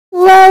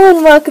Hello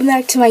and welcome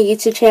back to my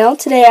YouTube channel.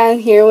 Today I'm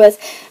here with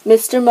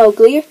Mr.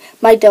 Mowgli,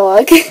 my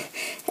dog,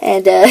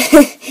 and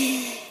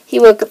he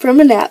woke up from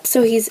a nap,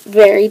 so he's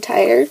very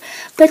tired.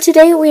 But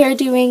today we are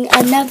doing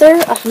another,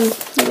 let me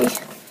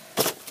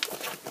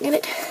get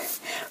it,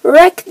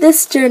 Wreck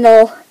This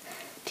Journal.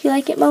 Do you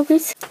like it, Mowgli?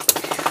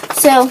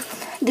 So,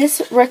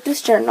 this Wreck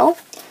This Journal,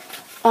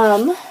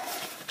 the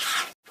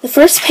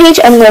first page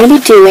I'm going to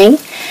be doing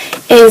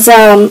is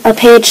a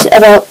page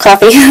about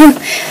coffee.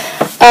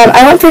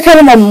 I went for kind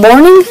of a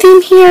morning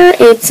theme here.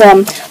 It's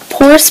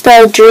pour,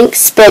 spill, drink,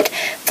 spit,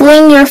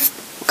 fling your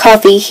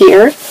coffee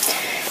here.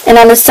 And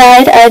on the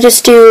side, I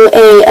just do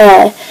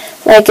a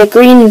like a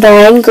green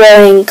vine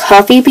growing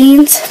coffee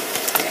beans,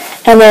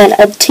 and then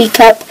a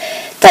teacup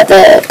that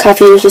the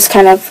coffee was just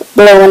kind of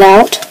blowing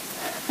out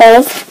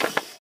of.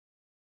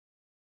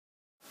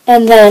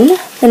 And then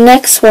the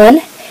next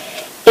one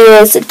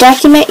is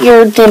document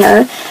your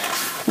dinner.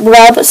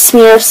 Rub,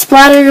 smear,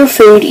 splatter your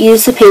food,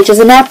 use the page as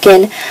a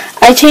napkin.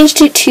 I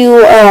changed it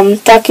to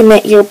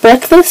document your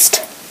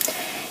breakfast,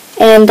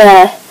 and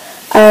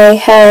I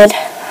had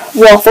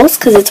waffles,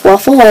 because it's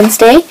Waffle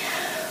Wednesday,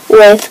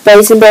 with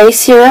boysenberry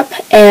syrup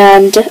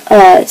and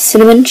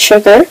cinnamon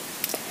sugar.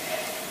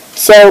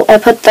 So I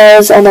put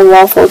those on the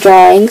waffle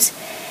drawings,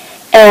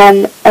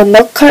 and a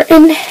milk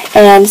carton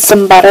and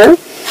some butter.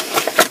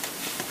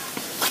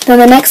 Then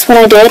the next one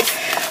I did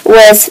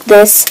was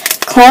this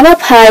climb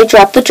up high,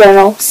 drop the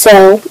journal.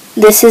 So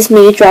this is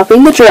me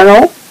dropping the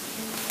journal.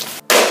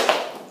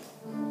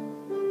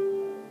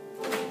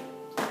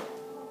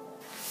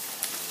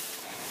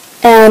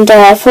 And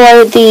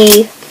for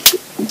the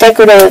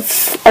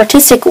decorative,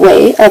 artistic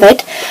way of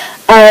it,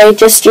 I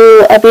just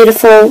drew a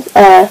beautiful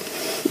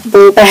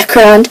blue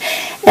background,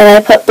 and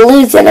I put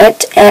balloons in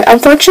it. And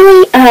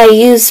unfortunately, I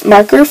used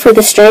marker for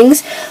the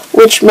strings,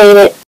 which made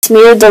it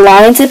smeared the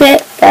lines a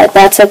bit, but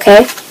that's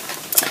okay.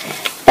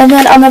 And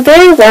then on the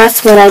very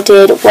last one I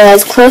did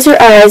was close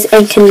your eyes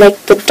and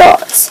connect the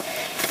dots.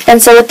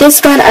 And so with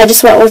this one, I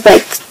just went with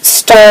like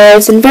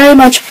stars and very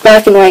much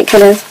black and white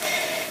kind of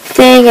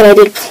thing, and I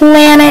did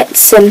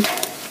planets, and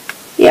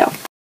yeah.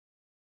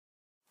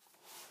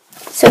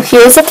 So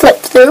here's a flip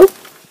through.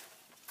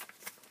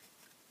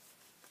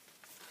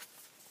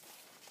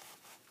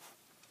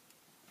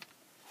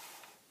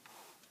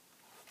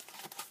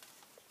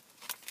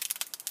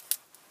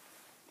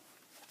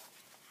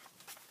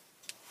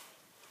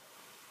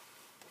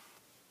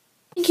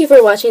 Thank you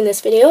for watching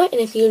this video, and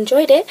if you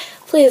enjoyed it,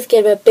 please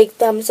give it a big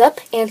thumbs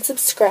up and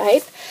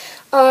subscribe.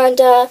 And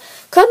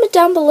comment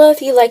down below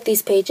if you like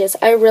these pages.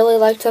 I really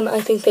liked them. I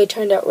think they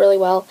turned out really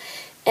well.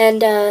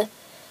 And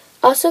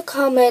also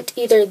comment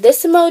either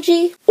this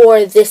emoji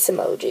or this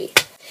emoji.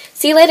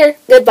 See you later.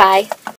 Goodbye.